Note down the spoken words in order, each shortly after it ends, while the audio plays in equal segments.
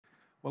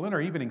Well, in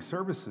our evening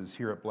services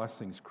here at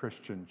Blessings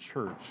Christian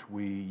Church,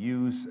 we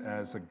use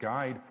as a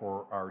guide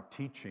for our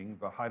teaching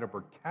the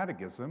Heidelberg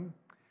Catechism.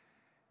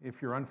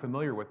 If you're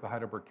unfamiliar with the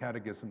Heidelberg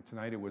Catechism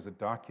tonight, it was a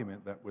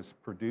document that was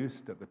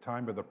produced at the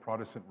time of the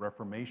Protestant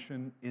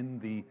Reformation in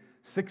the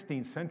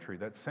 16th century,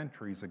 that's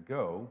centuries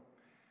ago.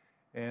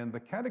 And the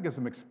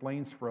Catechism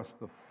explains for us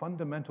the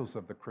fundamentals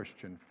of the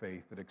Christian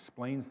faith. It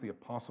explains the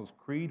Apostles'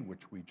 Creed,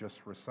 which we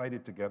just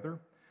recited together,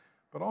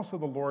 but also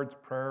the Lord's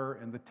Prayer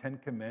and the Ten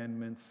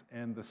Commandments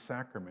and the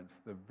sacraments,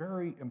 the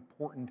very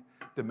important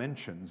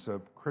dimensions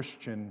of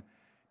Christian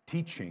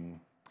teaching.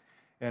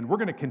 And we're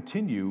going to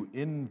continue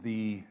in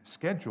the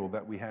schedule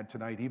that we had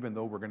tonight, even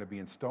though we're going to be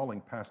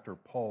installing Pastor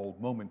Paul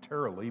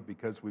momentarily,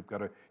 because we've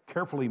got a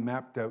carefully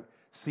mapped out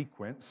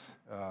sequence.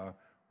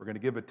 We're going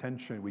to give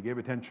attention. We gave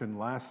attention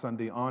last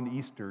Sunday on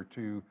Easter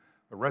to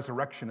the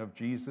resurrection of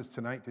Jesus,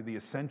 tonight to the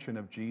ascension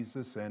of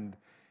Jesus, and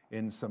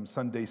in some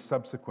Sundays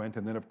subsequent.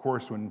 And then, of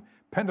course, when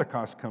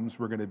Pentecost comes,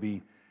 we're going to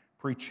be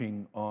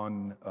preaching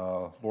on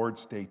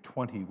Lord's Day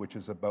 20, which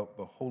is about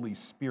the Holy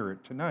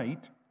Spirit.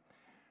 Tonight,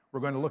 we're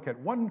going to look at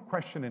one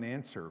question and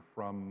answer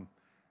from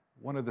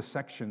one of the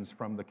sections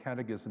from the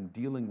Catechism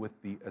dealing with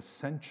the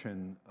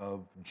ascension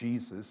of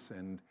Jesus.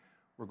 And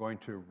we're going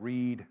to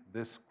read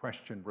this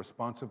question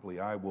responsively.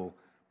 I will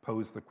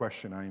pose the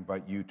question. I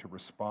invite you to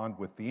respond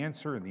with the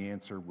answer, and the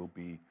answer will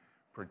be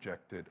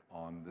projected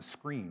on the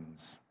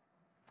screens.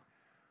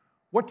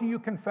 What do you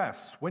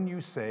confess when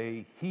you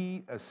say,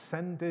 "He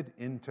ascended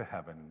into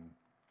heaven"?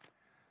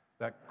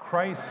 That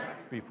Christ,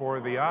 before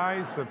the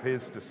eyes of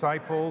his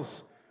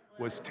disciples,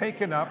 was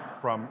taken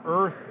up from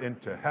earth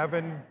into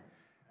heaven,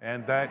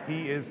 and that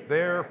he is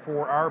there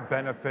for our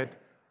benefit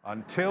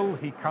until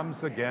he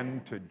comes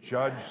again to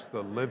judge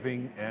the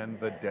living and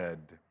the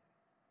dead.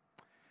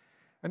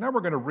 And now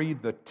we're going to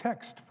read the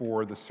text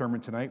for the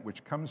sermon tonight,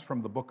 which comes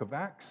from the book of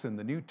Acts in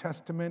the New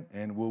Testament,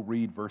 and we'll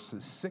read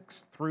verses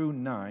 6 through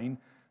 9.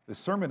 The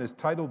sermon is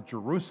titled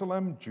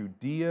Jerusalem,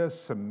 Judea,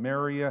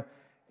 Samaria,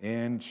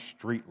 and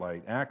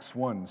Streetlight. Acts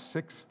 1,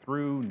 6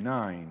 through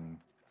 9.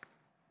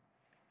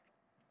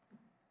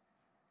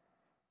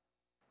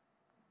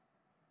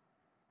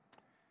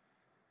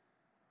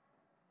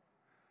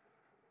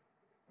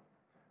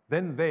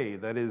 Then they,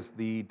 that is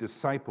the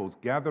disciples,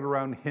 gathered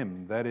around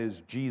him, that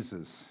is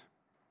Jesus,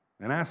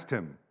 and asked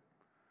him,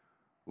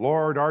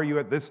 "Lord, are you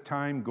at this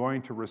time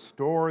going to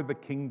restore the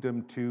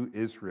kingdom to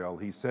Israel?"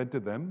 He said to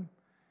them,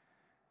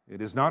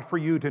 "It is not for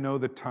you to know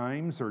the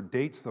times or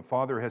dates the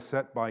Father has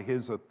set by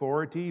his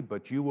authority,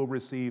 but you will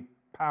receive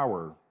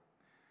power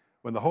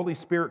when the Holy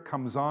Spirit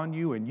comes on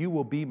you, and you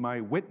will be my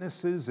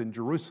witnesses in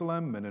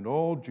Jerusalem and in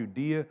all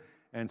Judea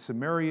and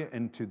Samaria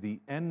and to the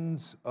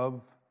ends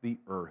of the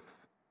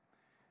earth."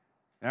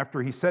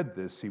 After he said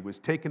this, he was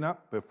taken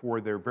up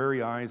before their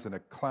very eyes, and a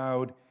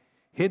cloud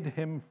hid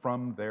him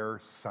from their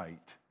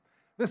sight.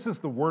 This is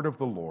the word of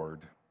the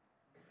Lord.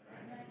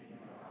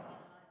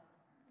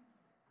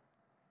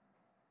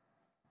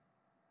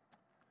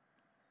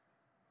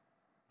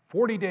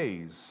 40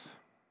 days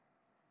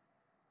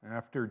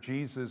after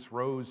Jesus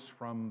rose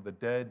from the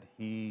dead,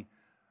 he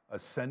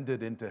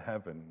ascended into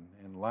heaven.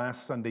 And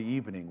last Sunday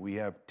evening, we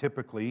have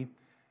typically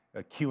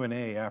a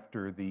Q&A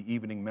after the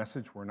evening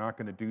message. We're not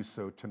going to do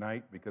so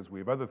tonight because we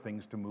have other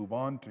things to move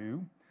on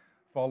to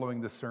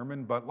following the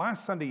sermon. But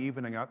last Sunday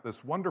evening, I got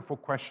this wonderful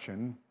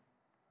question,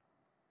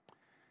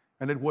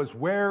 and it was,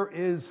 "Where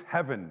is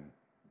heaven?"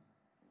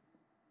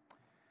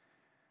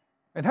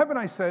 And heaven,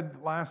 I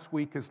said last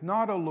week, is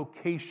not a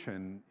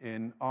location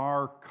in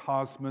our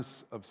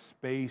cosmos of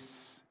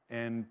space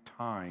and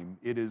time.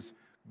 It is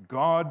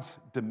God's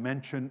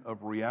dimension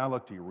of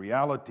reality.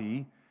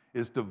 Reality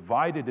is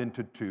divided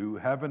into two,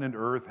 heaven and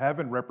earth,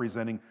 heaven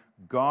representing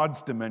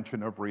God's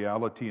dimension of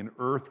reality, and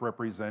earth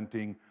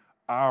representing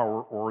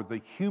our, or the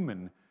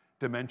human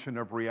dimension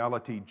of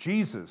reality.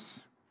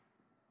 Jesus,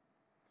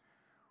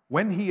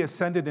 when he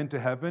ascended into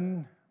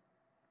heaven,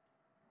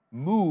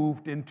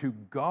 moved into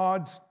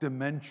God's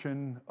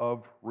dimension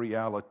of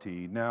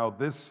reality. Now,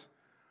 this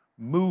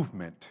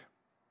movement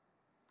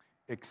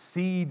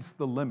exceeds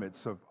the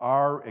limits of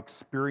our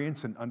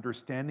experience and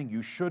understanding.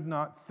 You should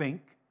not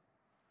think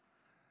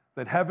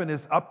that heaven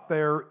is up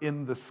there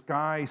in the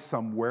sky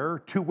somewhere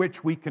to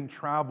which we can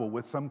travel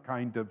with some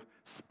kind of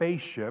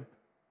spaceship.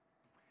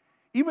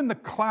 Even the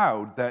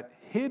cloud that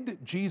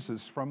hid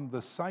Jesus from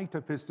the sight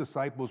of his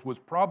disciples was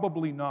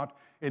probably not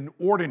an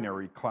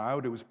ordinary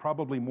cloud. It was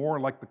probably more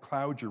like the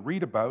cloud you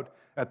read about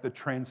at the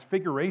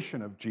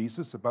transfiguration of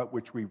Jesus, about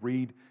which we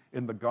read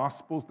in the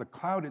Gospels. The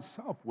cloud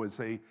itself was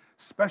a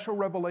special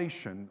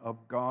revelation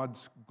of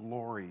God's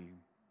glory.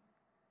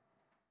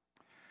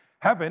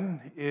 Heaven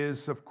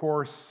is, of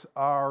course,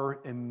 our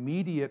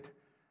immediate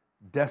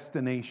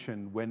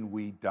destination when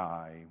we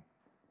die.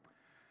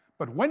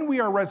 But when we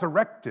are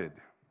resurrected,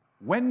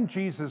 when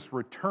Jesus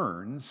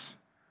returns,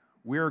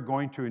 we are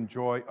going to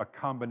enjoy a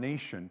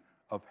combination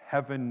of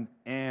heaven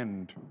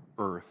and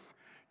earth.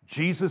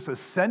 Jesus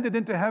ascended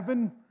into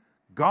heaven,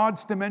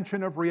 God's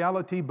dimension of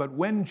reality, but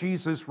when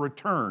Jesus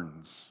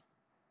returns,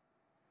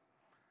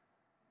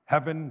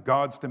 Heaven,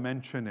 God's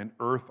dimension, and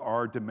earth,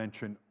 our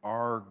dimension,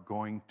 are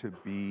going to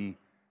be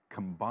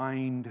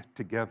combined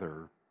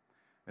together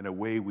in a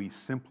way we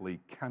simply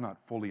cannot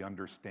fully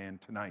understand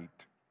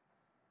tonight.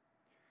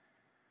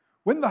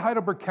 When the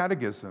Heidelberg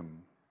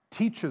Catechism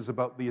teaches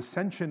about the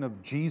ascension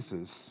of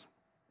Jesus,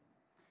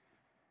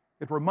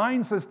 it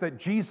reminds us that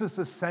Jesus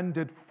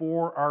ascended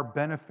for our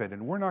benefit,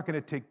 and we're not going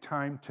to take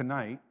time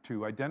tonight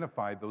to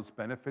identify those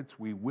benefits.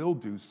 We will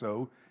do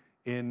so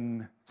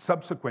in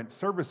subsequent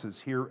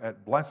services here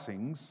at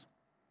Blessings.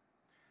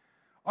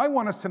 I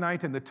want us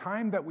tonight, in the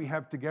time that we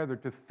have together,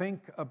 to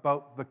think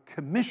about the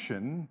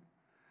commission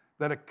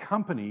that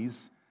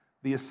accompanies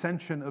the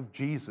ascension of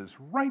Jesus.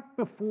 Right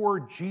before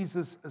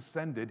Jesus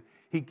ascended,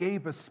 he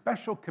gave a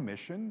special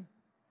commission,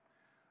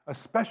 a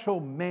special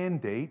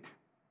mandate.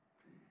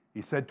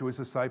 He said to his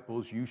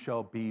disciples, "You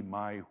shall be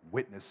my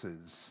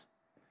witnesses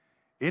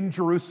in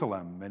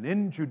Jerusalem and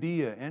in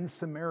Judea and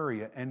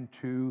Samaria and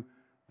to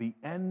the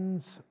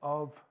ends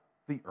of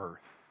the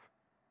earth."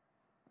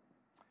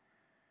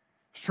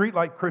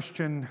 Streetlight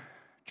Christian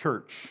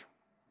Church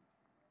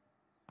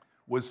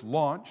was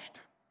launched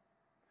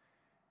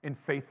in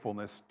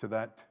faithfulness to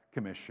that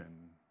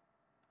commission.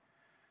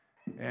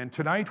 And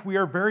tonight we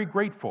are very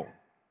grateful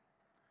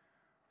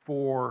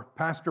for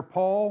Pastor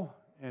Paul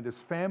and his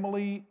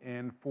family,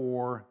 and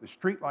for the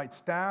Streetlight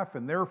staff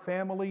and their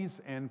families,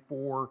 and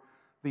for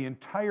the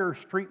entire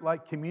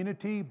Streetlight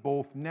community,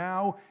 both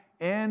now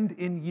and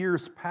in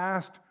years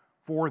past,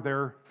 for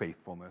their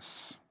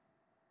faithfulness.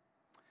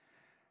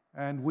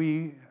 And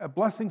we, at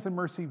Blessings and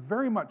Mercy,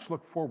 very much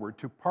look forward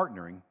to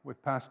partnering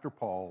with Pastor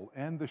Paul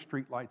and the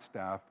Streetlight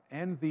staff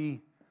and the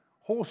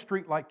whole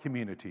Streetlight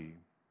community.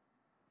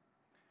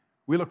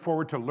 We look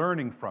forward to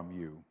learning from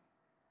you.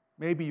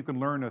 Maybe you can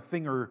learn a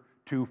thing or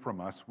two from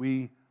us.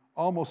 We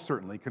almost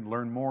certainly can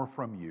learn more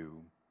from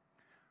you.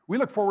 We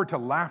look forward to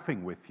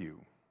laughing with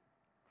you.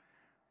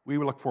 We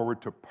look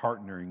forward to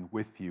partnering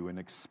with you and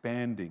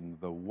expanding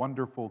the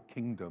wonderful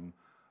kingdom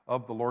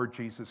of the Lord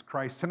Jesus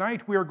Christ.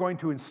 Tonight we are going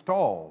to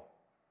install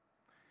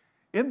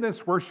in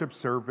this worship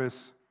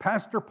service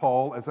Pastor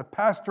Paul as a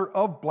pastor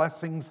of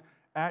Blessings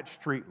at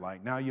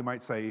Streetlight. Now you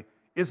might say,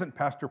 isn't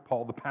Pastor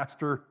Paul the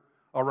pastor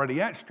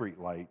already at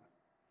Streetlight?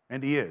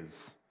 And he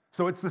is.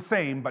 So it's the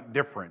same but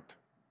different.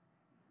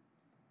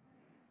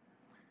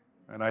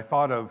 And I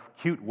thought of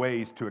cute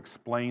ways to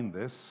explain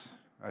this.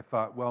 I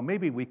thought, well,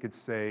 maybe we could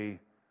say,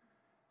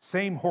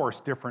 same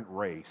horse, different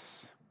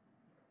race.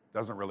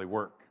 Doesn't really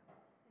work.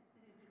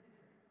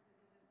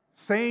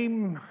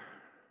 Same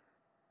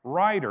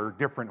rider,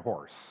 different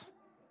horse.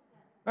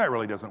 That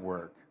really doesn't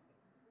work.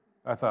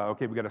 I thought,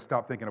 okay, we got to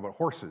stop thinking about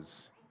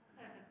horses.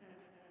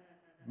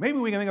 Maybe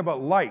we can think about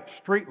light,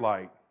 street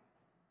light.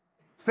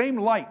 Same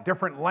light,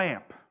 different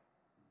lamp.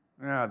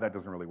 That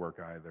doesn't really work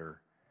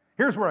either.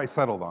 Here's where I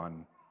settled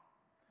on.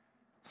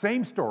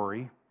 Same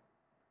story,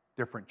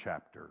 different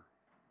chapter.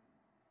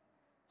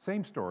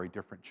 Same story,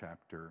 different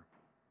chapter.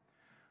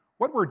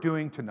 What we're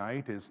doing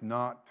tonight is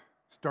not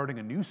starting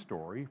a new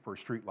story for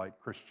Streetlight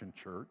Christian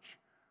Church.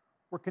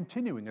 We're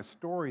continuing a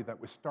story that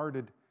was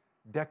started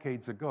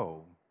decades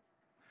ago.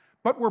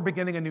 But we're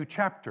beginning a new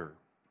chapter.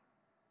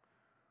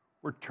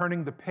 We're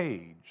turning the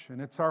page,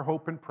 and it's our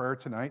hope and prayer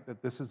tonight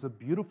that this is a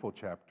beautiful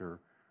chapter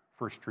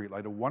for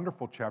Streetlight, a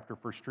wonderful chapter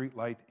for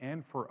Streetlight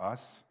and for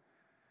us.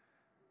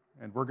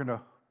 And we're going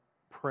to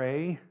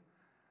pray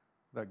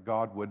that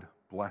God would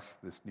bless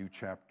this new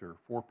chapter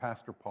for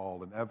Pastor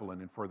Paul and Evelyn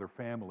and for their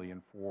family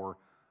and for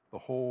the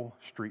whole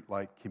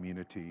Streetlight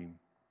community.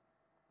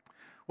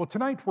 Well,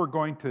 tonight we're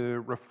going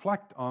to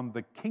reflect on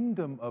the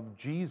kingdom of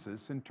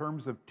Jesus in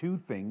terms of two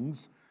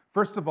things.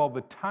 First of all,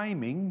 the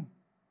timing,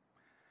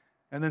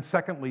 and then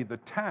secondly, the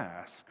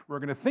task. We're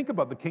going to think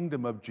about the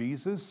kingdom of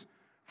Jesus,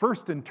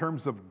 first in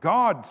terms of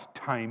God's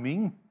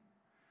timing,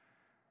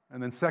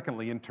 and then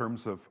secondly, in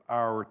terms of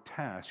our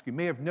task. You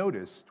may have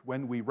noticed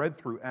when we read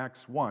through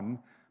Acts 1,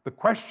 the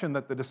question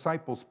that the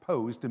disciples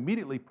posed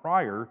immediately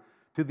prior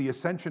to the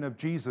ascension of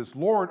Jesus,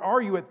 Lord,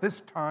 are you at this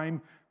time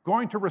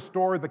going to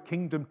restore the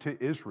kingdom to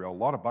Israel? A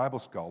lot of Bible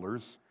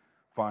scholars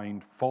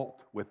find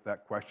fault with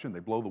that question. They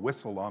blow the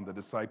whistle on the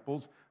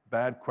disciples.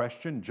 Bad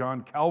question.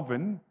 John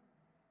Calvin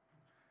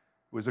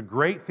was a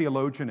great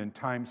theologian in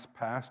times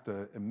past,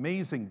 an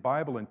amazing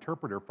Bible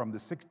interpreter from the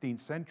 16th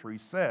century,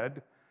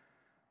 said,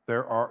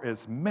 there are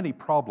as many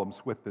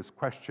problems with this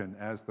question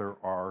as there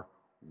are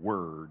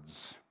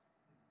words.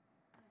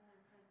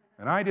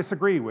 And I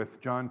disagree with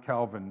John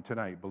Calvin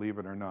tonight, believe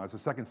it or not. It's the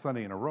second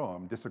Sunday in a row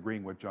I'm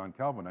disagreeing with John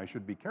Calvin. I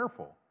should be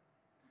careful.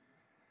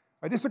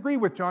 I disagree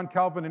with John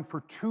Calvin, and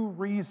for two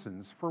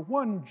reasons. For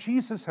one,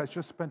 Jesus has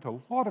just spent a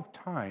lot of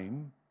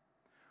time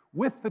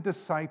with the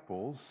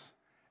disciples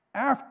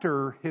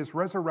after his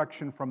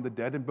resurrection from the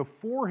dead and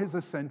before his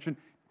ascension,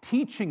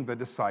 teaching the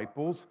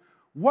disciples.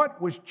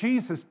 What was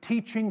Jesus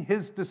teaching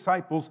his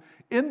disciples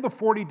in the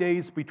 40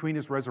 days between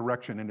his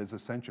resurrection and his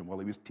ascension? Well,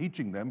 he was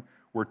teaching them,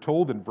 we're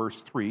told in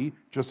verse 3,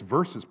 just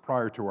verses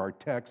prior to our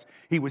text,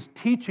 he was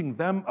teaching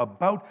them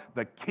about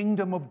the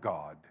kingdom of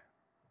God.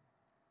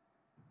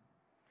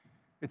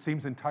 It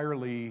seems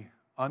entirely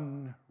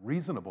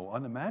unreasonable,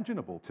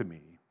 unimaginable to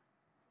me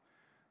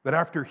that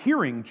after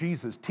hearing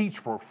Jesus teach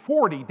for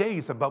 40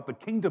 days about the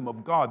kingdom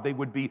of God, they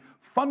would be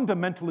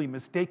fundamentally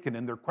mistaken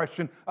in their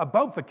question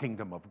about the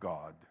kingdom of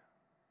God.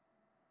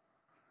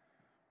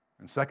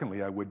 And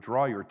secondly, I would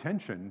draw your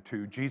attention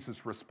to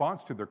Jesus'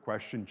 response to their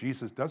question.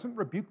 Jesus doesn't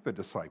rebuke the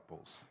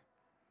disciples.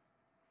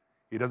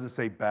 He doesn't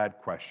say, bad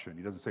question.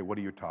 He doesn't say, what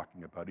are you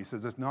talking about? He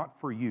says, it's not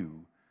for you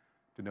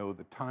to know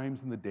the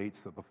times and the dates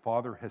that the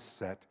Father has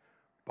set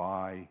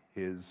by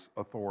his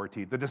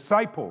authority. The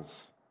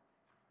disciples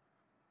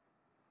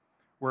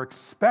were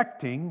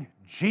expecting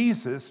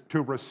Jesus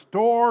to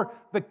restore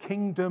the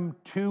kingdom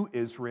to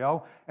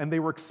Israel, and they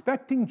were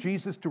expecting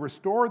Jesus to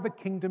restore the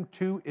kingdom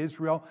to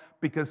Israel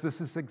because this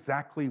is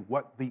exactly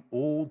what the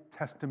Old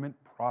Testament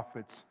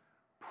prophets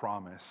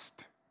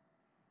promised.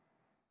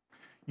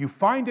 You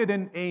find it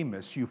in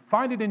Amos, you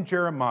find it in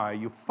Jeremiah,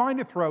 you find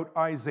it throughout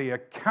Isaiah,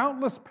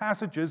 countless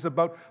passages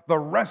about the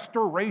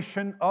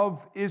restoration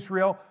of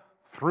Israel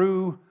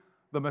through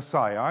the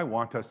Messiah. I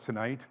want us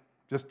tonight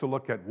just to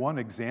look at one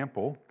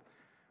example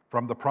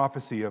from the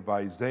prophecy of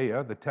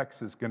Isaiah. The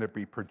text is going to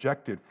be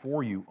projected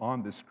for you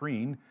on the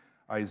screen.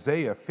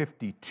 Isaiah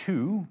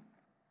 52,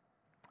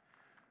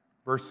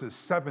 verses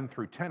 7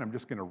 through 10. I'm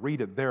just going to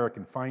read it there. I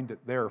can find it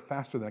there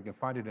faster than I can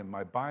find it in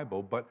my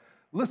Bible. But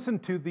listen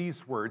to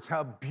these words.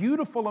 How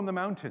beautiful on the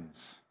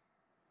mountains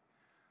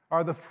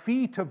are the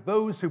feet of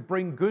those who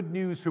bring good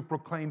news, who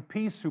proclaim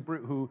peace,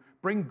 who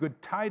bring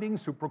good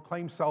tidings, who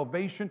proclaim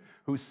salvation,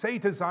 who say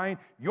to Zion,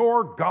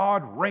 your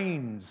God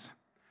reigns.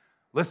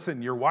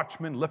 Listen, your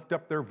watchmen lift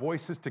up their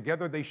voices.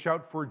 Together they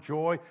shout for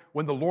joy.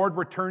 When the Lord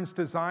returns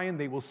to Zion,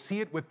 they will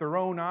see it with their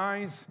own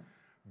eyes.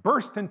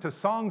 Burst into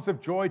songs of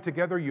joy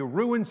together, you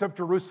ruins of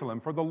Jerusalem,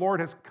 for the Lord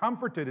has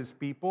comforted his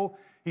people.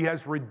 He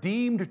has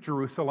redeemed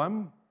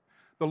Jerusalem.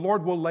 The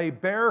Lord will lay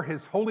bare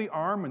his holy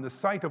arm in the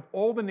sight of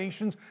all the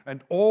nations,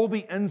 and all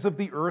the ends of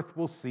the earth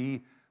will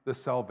see the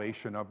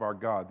salvation of our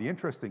God. The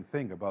interesting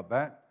thing about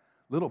that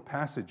little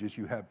passage is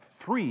you have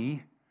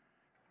three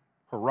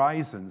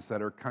horizons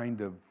that are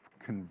kind of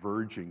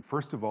converging.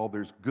 First of all,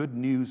 there's good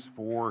news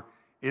for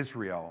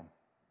Israel.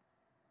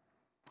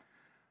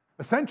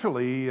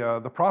 Essentially,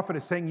 the prophet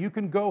is saying you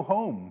can go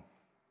home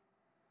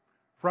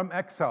from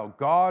exile.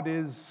 God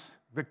is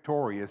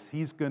victorious.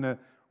 He's going to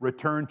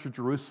return to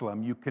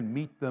Jerusalem. You can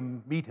meet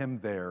him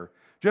there.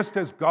 Just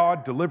as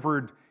God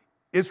delivered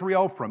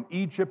Israel from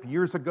Egypt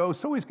years ago,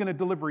 so he's going to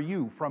deliver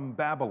you from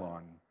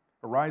Babylon.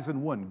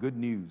 Horizon 1, good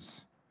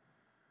news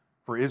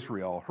for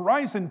Israel.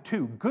 Horizon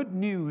 2, good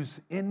news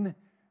in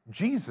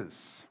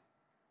Jesus.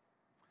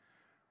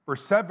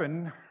 Verse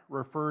 7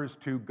 refers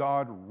to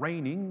God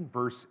reigning.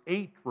 Verse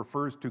 8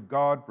 refers to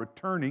God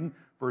returning.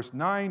 Verse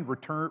 9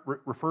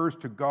 refers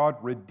to God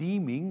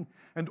redeeming.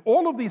 And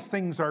all of these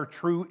things are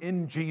true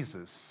in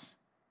Jesus.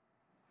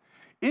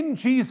 In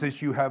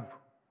Jesus, you have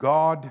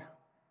God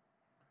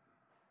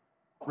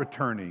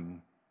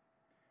returning.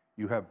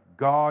 You have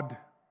God,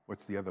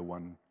 what's the other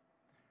one?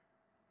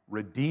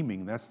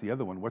 Redeeming, that's the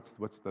other one.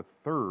 What's the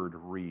third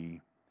re?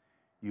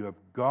 You have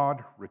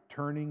God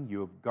returning,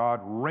 you have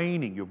God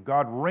reigning, you have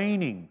God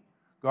reigning,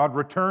 God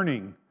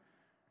returning,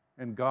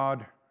 and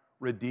God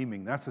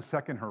redeeming. That's the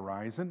second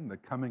horizon, the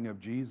coming of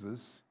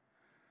Jesus.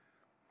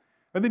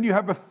 And then you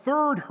have a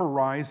third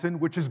horizon,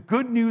 which is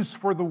good news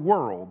for the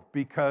world,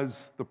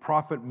 because the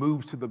prophet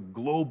moves to the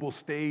global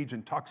stage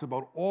and talks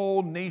about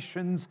all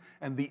nations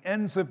and the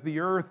ends of the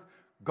earth.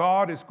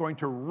 God is going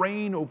to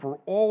reign over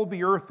all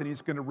the earth, and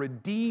he's going to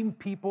redeem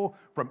people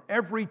from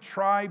every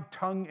tribe,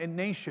 tongue, and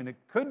nation. It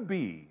could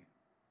be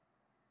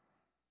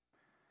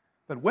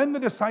that when the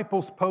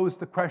disciples posed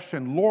the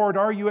question, Lord,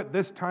 are you at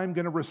this time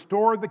going to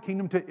restore the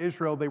kingdom to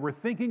Israel? They were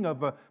thinking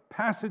of a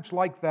passage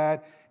like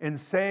that and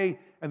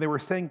they were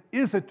saying,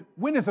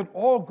 when is it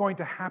all going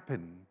to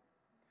happen?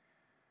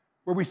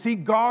 Where we see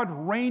God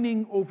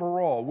reigning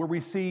over all, where we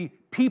see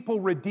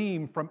people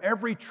redeemed from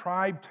every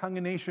tribe, tongue,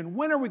 and nation.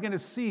 When are we going to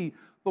see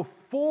the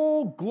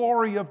full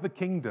glory of the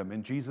kingdom?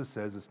 And Jesus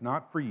says, it's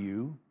not for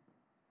you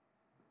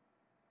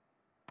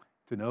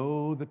to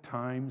know the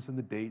times and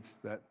the dates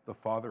that the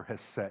Father has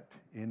set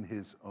in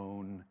his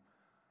own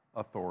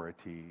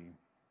authority.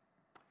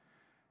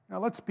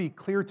 Now let's be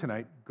clear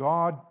tonight,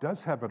 God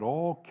does have it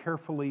all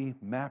carefully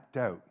mapped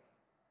out.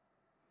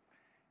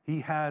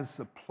 He has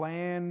a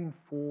plan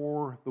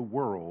for the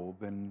world,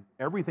 and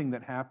everything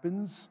that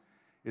happens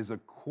is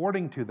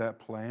according to that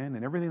plan,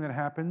 and everything that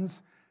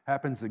happens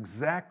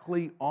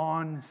exactly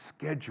on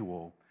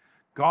schedule.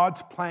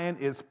 God's plan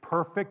is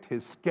perfect.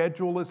 His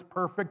schedule is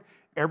perfect.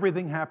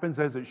 Everything happens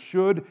as it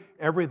should.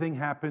 Everything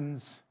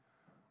happens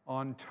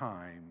on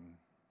time.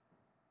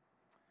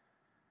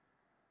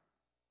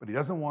 But he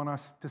doesn't want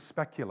us to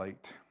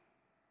speculate.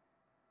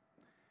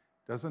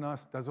 Doesn't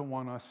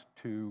want us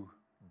to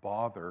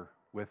bother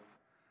with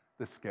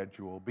the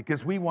schedule,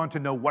 because we want to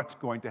know what's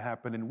going to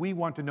happen, and we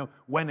want to know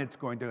when it's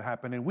going to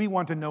happen, and we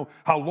want to know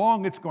how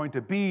long it's going to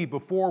be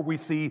before we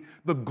see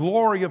the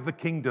glory of the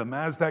kingdom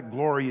as that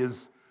glory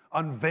is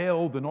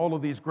unveiled in all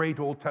of these great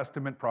Old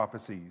Testament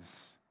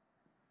prophecies.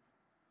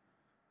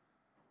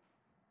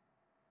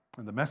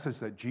 And the message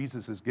that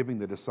Jesus is giving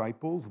the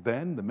disciples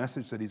then, the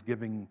message that he's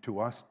giving to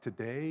us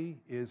today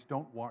is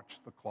don't watch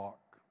the clock.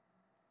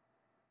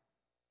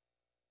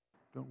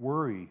 Don't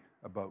worry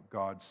about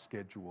God's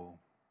schedule.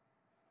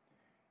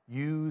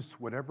 Use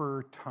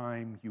whatever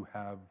time you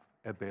have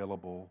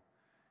available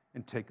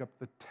and take up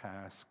the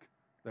task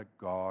that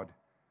God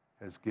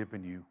has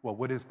given you. Well,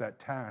 what is that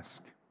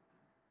task?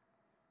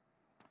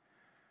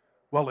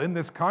 Well, in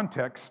this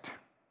context,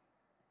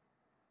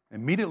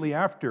 immediately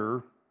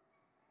after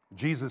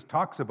Jesus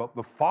talks about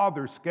the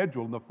Father's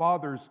schedule and the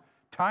Father's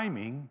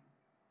timing,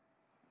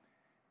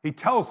 he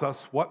tells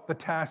us what the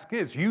task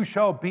is. You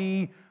shall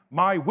be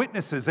my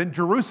witnesses in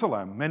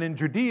Jerusalem and in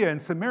Judea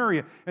and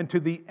Samaria and to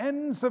the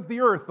ends of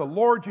the earth. The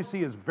Lord, you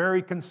see, is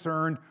very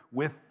concerned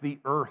with the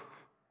earth.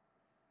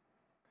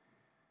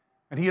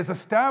 And he has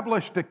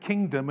established a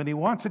kingdom and he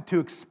wants it to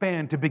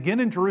expand, to begin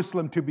in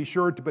Jerusalem to be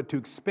sure, but to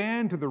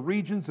expand to the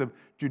regions of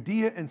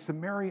Judea and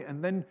Samaria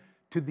and then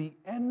to the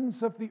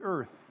ends of the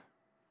earth.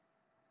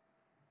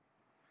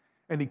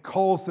 And he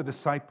calls the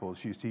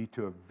disciples, you see,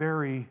 to a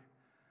very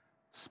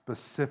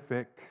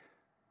specific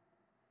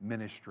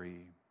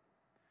ministry.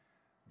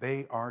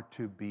 They are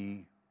to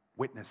be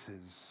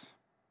witnesses.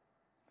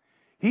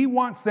 He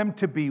wants them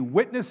to be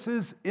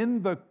witnesses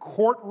in the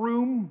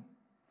courtroom,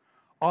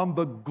 on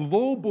the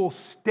global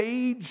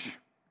stage,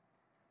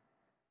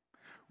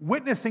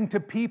 witnessing to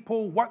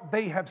people what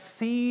they have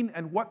seen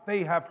and what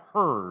they have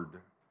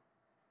heard.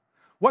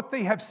 What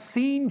they have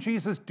seen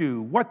Jesus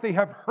do, what they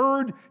have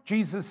heard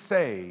Jesus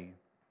say.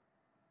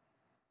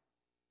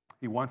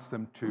 He wants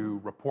them to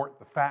report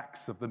the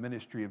facts of the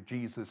ministry of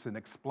Jesus and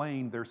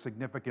explain their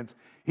significance.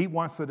 He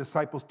wants the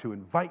disciples to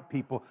invite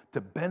people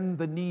to bend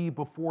the knee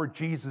before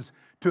Jesus,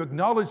 to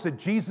acknowledge that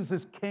Jesus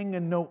is King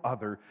and no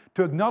other,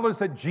 to acknowledge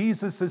that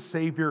Jesus is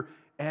Savior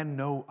and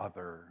no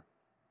other.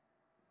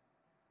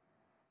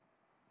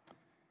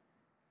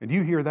 And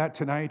you hear that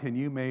tonight and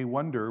you may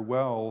wonder,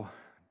 well,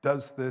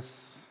 does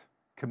this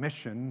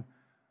commission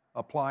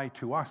apply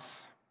to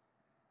us?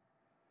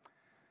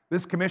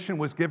 This commission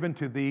was given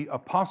to the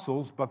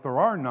apostles, but there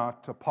are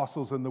not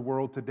apostles in the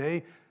world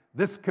today.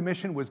 This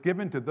commission was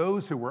given to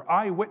those who were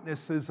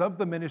eyewitnesses of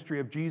the ministry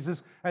of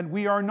Jesus, and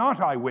we are not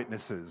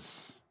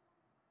eyewitnesses.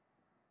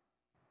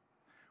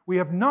 We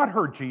have not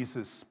heard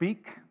Jesus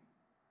speak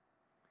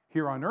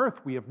here on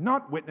earth. We have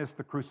not witnessed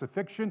the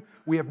crucifixion.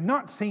 We have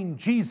not seen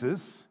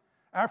Jesus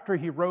after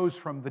he rose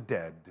from the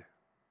dead.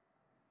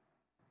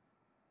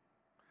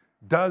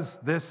 Does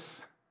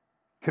this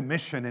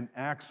commission in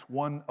Acts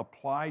 1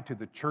 apply to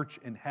the church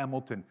in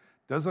Hamilton?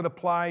 Does it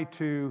apply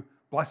to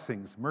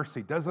Blessings,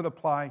 Mercy? Does it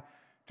apply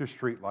to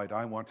Streetlight?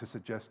 I want to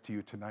suggest to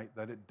you tonight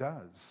that it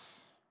does.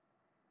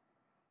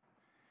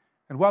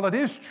 And while it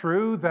is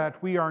true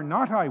that we are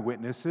not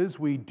eyewitnesses,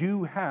 we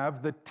do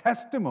have the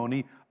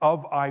testimony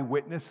of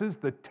eyewitnesses.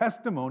 The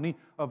testimony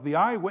of the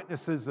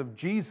eyewitnesses of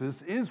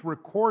Jesus is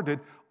recorded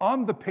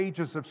on the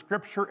pages of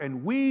Scripture,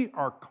 and we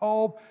are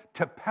called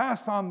to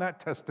pass on that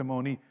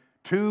testimony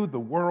to the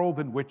world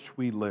in which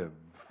we live.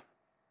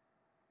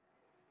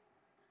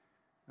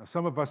 Now,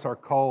 some of us are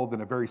called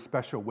in a very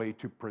special way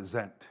to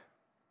present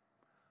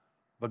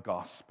the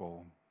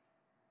gospel.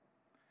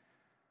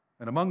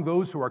 And among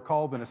those who are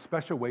called in a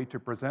special way to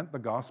present the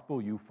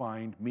gospel, you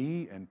find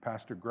me and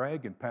Pastor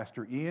Greg and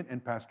Pastor Ian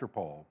and Pastor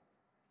Paul.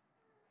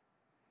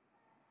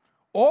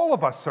 All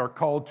of us are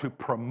called to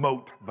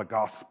promote the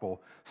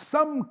gospel.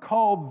 Some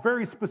called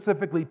very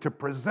specifically to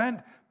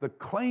present the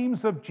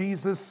claims of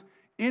Jesus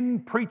in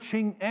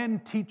preaching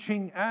and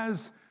teaching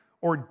as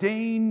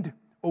ordained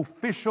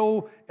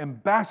official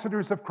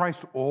ambassadors of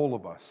Christ. All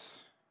of us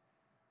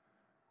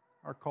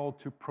are called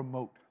to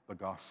promote the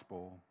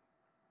gospel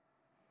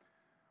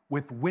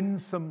with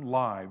winsome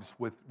lives,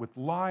 with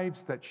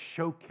lives that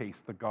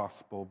showcase the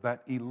gospel,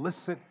 that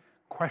elicit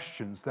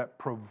questions, that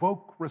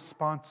provoke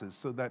responses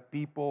so that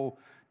people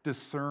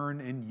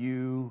discern in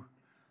you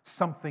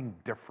something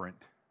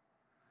different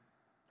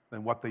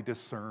than what they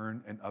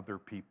discern in other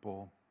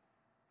people.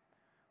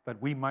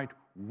 That we might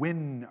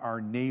win our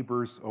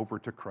neighbors over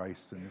to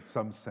Christ in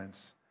some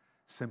sense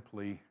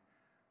simply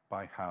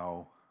by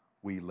how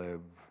we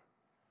live.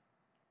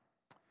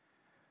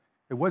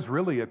 It was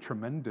really a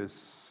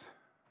tremendous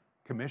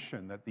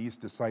commission that these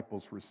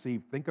disciples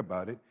received. Think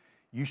about it.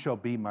 You shall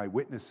be my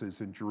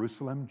witnesses in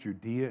Jerusalem,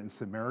 Judea, and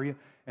Samaria,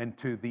 and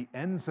to the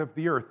ends of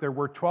the earth. There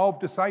were 12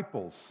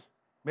 disciples,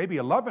 maybe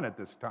 11 at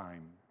this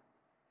time.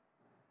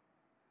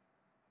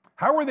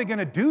 How are they going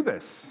to do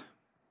this?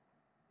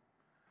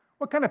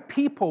 What kind of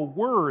people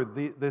were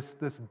this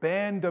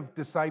band of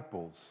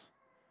disciples?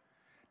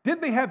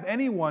 Did they have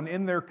anyone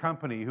in their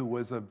company who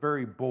was a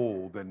very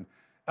bold and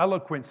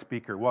eloquent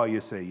speaker? Well,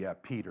 you say, yeah,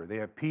 Peter. They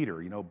have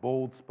Peter,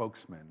 bold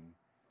spokesman.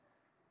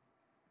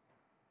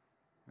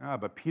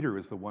 But Peter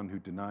is the one who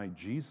denied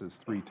Jesus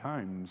 3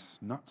 times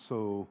not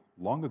so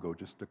long ago,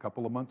 just a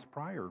couple of months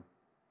prior,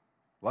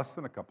 less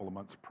than a couple of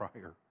months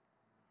prior.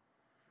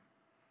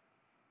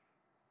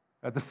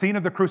 At the scene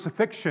of the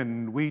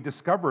crucifixion, we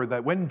discover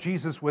that when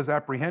Jesus was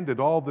apprehended,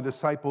 all the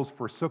disciples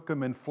forsook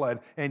him and fled.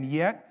 And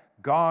yet,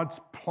 God's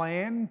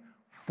plan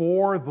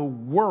for the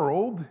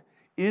world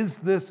is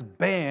this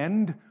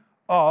band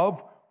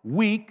of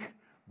weak,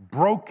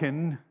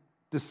 broken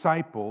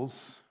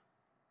disciples.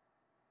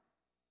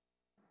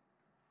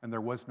 And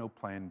there was no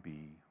plan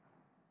B.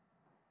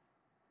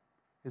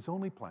 His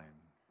only plan,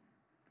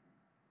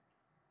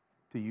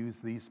 to use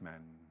these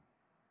men.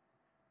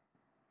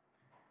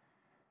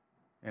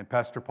 And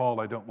Pastor Paul,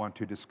 I don't want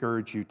to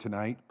discourage you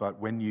tonight, but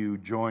when you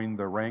join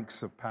the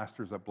ranks of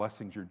pastors at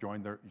Blessings, you're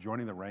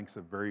joining the ranks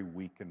of very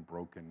weak and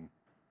broken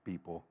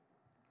people.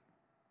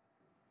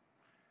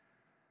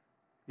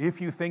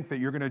 If you think that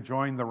you're going to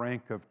join the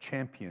rank of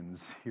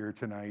champions here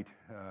tonight,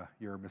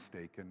 you're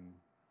mistaken.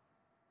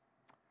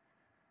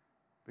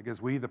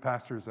 Because we, the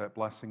pastors at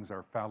Blessings,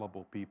 are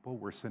fallible people.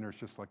 We're sinners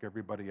just like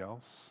everybody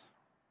else.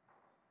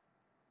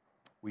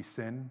 We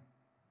sin.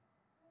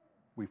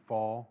 We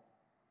fall.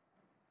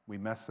 We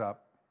mess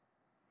up.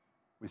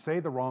 We say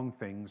the wrong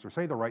things or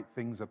say the right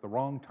things at the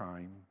wrong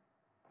time.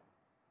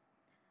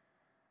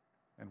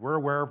 And we're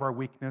aware of our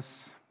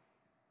weakness.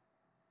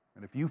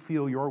 And if you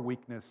feel your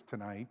weakness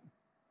tonight,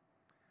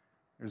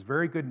 there's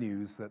very good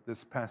news that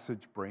this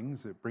passage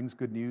brings. It brings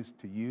good news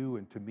to you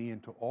and to me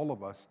and to all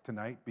of us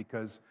tonight,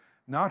 because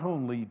not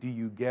only do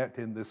you get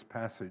in this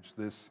passage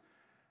this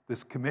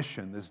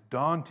commission, this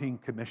daunting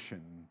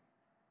commission,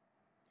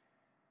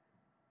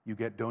 you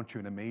get, don't you,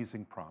 an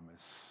amazing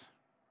promise,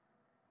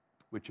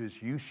 which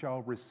is you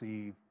shall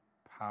receive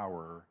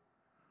power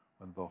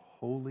when the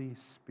Holy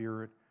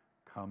Spirit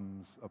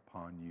comes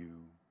upon you.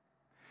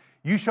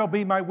 You shall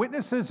be my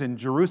witnesses in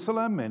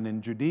Jerusalem and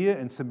in Judea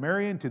and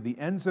Samaria and to the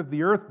ends of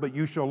the earth, but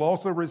you shall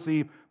also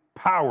receive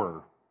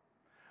power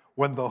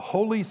when the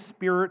Holy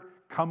Spirit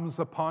comes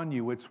upon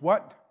you. It's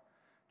what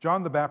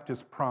John the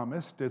Baptist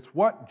promised. It's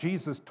what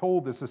Jesus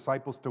told his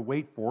disciples to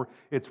wait for.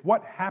 It's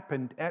what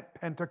happened at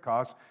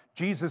Pentecost.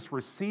 Jesus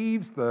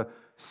receives the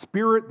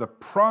Spirit, the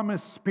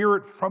promised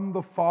Spirit from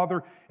the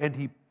Father, and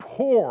he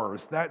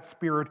pours that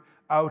Spirit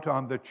out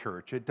on the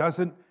church. It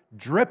doesn't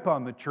drip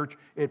on the church,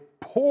 it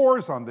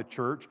pours on the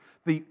church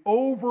the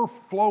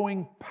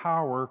overflowing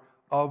power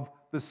of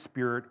the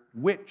Spirit,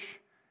 which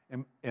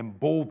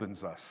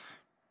emboldens us,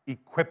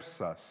 equips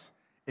us,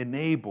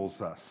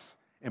 enables us,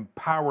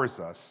 empowers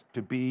us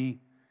to be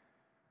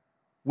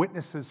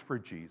witnesses for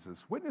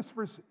Jesus.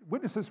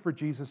 Witnesses for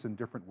Jesus in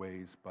different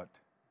ways, but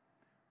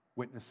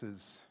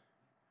witnesses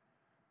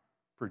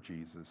for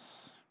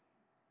Jesus.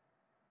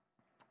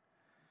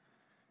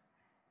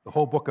 The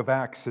whole book of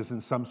Acts is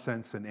in some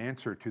sense an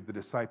answer to the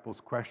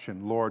disciples'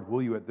 question, Lord,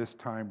 will you at this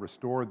time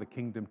restore the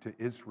kingdom to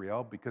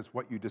Israel? Because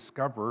what you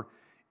discover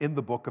in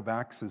the book of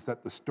Acts is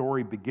that the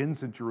story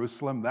begins in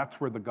Jerusalem. That's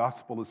where the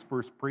gospel is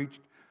first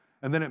preached.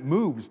 And then it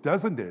moves,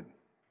 doesn't it,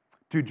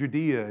 to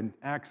Judea in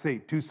Acts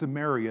 8, to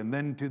Samaria, and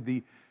then to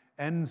the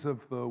ends of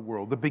the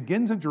world. It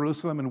begins in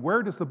Jerusalem, and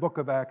where does the book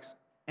of Acts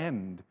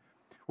end?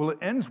 Well, it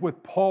ends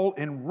with Paul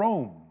in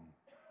Rome.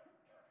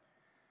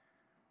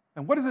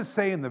 And what does it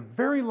say in the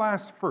very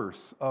last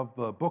verse of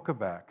the book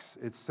of Acts?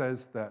 It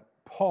says that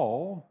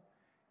Paul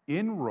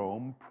in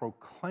Rome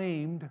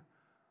proclaimed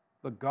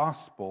the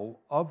gospel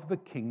of the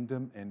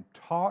kingdom and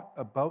taught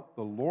about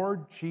the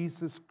Lord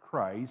Jesus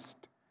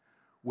Christ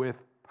with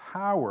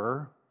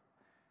power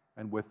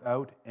and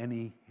without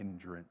any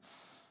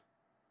hindrance.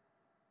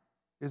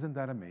 Isn't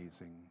that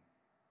amazing?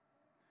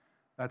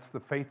 That's the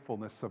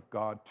faithfulness of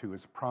God to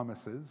his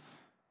promises.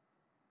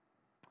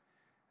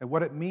 And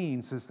what it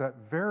means is that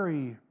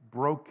very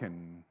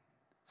broken,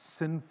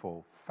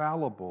 sinful,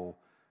 fallible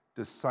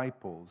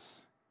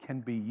disciples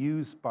can be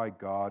used by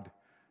God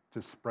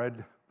to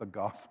spread the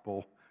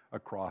gospel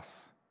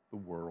across the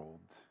world.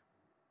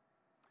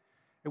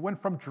 It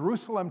went from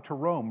Jerusalem to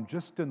Rome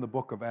just in the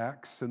book of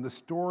Acts, and the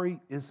story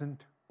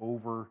isn't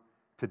over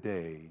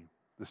today.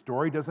 The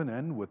story doesn't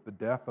end with the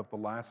death of the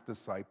last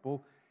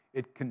disciple.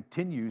 It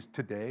continues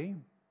today.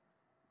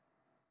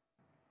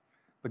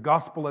 The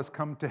gospel has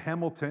come to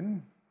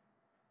Hamilton,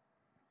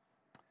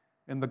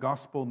 and the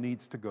gospel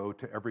needs to go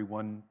to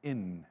everyone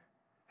in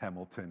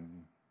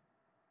Hamilton.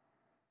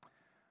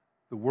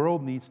 The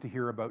world needs to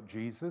hear about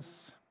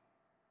Jesus,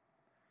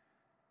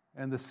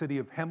 and the city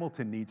of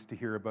Hamilton needs to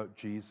hear about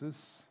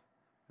Jesus,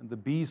 and the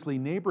Beasley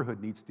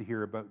neighborhood needs to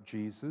hear about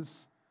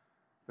Jesus.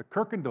 The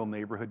Kirkendall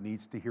neighborhood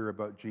needs to hear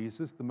about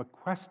Jesus. The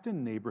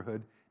McQuestion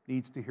neighborhood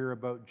needs to hear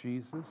about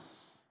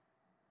Jesus.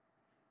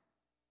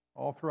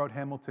 All throughout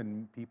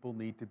Hamilton, people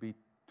need to be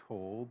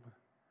told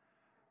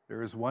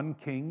there is one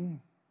king,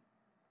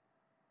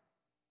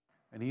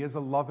 and he is a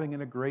loving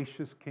and a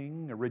gracious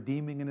king, a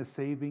redeeming and a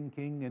saving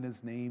king, and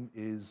his name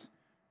is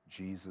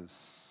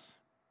Jesus.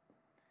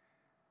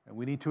 And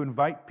we need to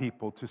invite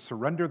people to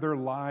surrender their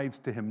lives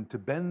to him, to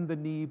bend the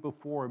knee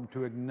before him,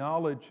 to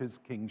acknowledge his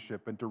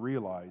kingship, and to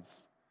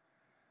realize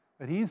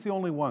that he's the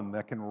only one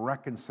that can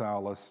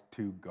reconcile us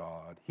to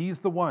God. He's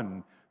the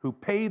one who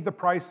paid the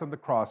price on the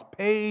cross,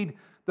 paid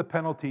the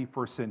penalty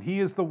for sin.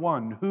 He is the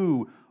one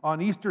who,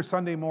 on Easter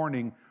Sunday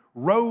morning,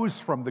 rose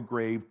from the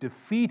grave,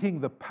 defeating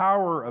the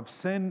power of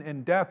sin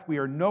and death. We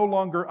are no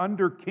longer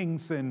under King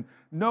Sin,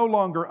 no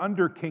longer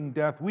under King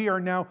Death. We are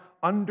now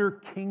under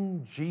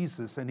King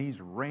Jesus, and he's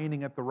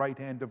reigning at the right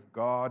hand of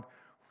God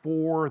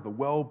for the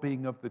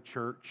well-being of the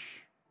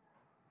church.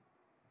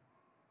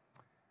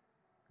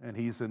 And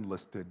he's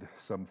enlisted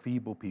some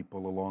feeble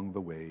people along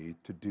the way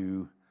to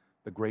do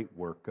the great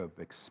work of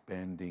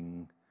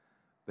expanding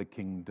the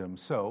kingdom.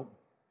 So,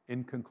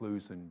 in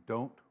conclusion,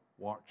 don't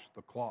watch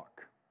the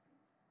clock.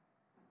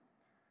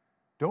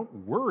 Don't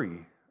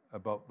worry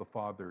about the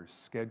Father's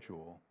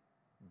schedule,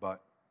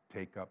 but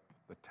take up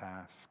the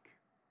task.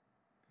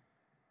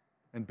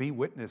 And be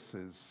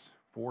witnesses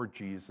for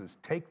Jesus.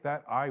 Take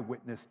that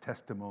eyewitness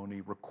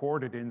testimony,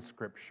 record it in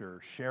Scripture,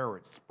 share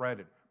it,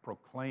 spread it,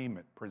 proclaim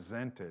it,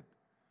 present it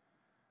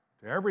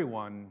to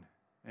everyone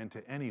and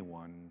to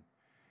anyone.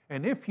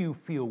 And if you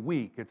feel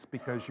weak, it's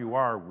because you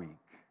are weak.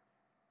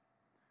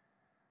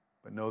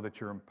 But know that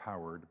you're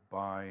empowered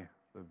by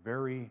the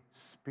very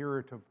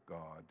Spirit of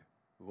God,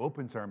 who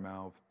opens our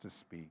mouth to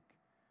speak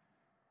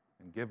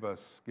and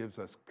gives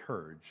us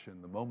courage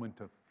in the moment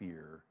of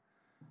fear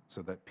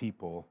so that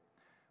people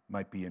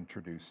might be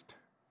introduced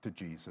to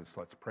Jesus.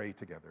 Let's pray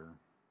together.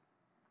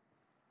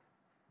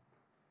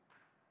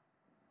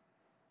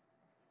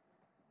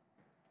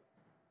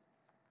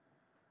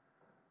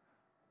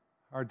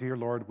 Our dear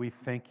Lord, we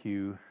thank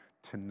you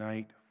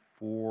tonight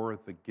for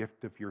the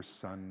gift of your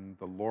Son,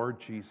 the Lord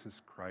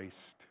Jesus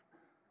Christ,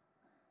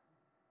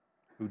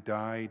 who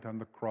died on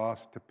the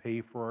cross to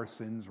pay for our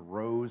sins,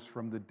 rose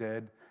from the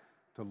dead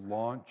to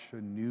launch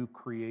a new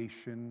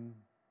creation,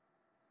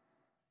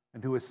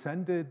 and who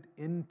ascended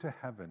into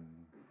heaven,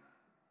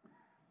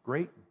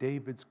 great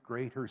David's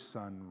greater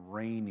Son,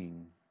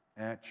 reigning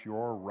at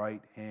your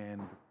right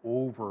hand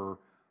over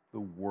the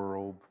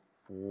world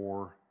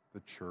for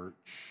the church.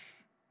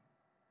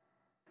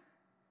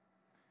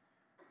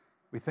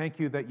 We thank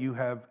you that you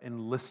have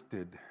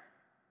enlisted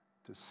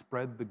to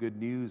spread the good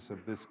news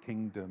of this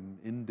kingdom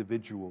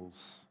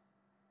individuals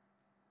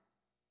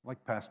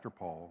like Pastor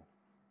Paul,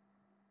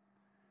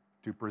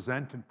 to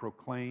present and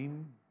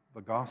proclaim the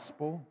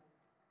gospel.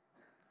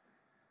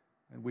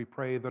 And we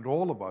pray that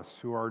all of us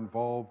who are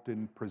involved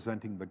in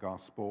presenting the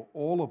gospel,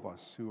 all of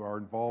us who are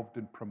involved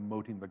in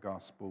promoting the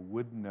gospel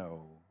would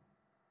know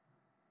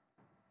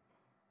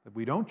that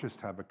we don't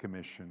just have a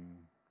commission,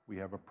 we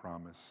have a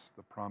promise,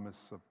 the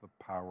promise of the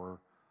power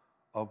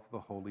of the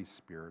Holy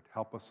Spirit.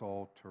 Help us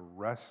all to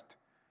rest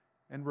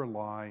and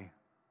rely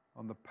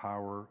on the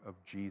power of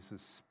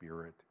Jesus'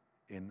 Spirit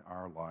in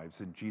our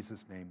lives. In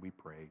Jesus' name we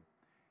pray.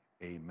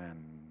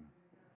 Amen.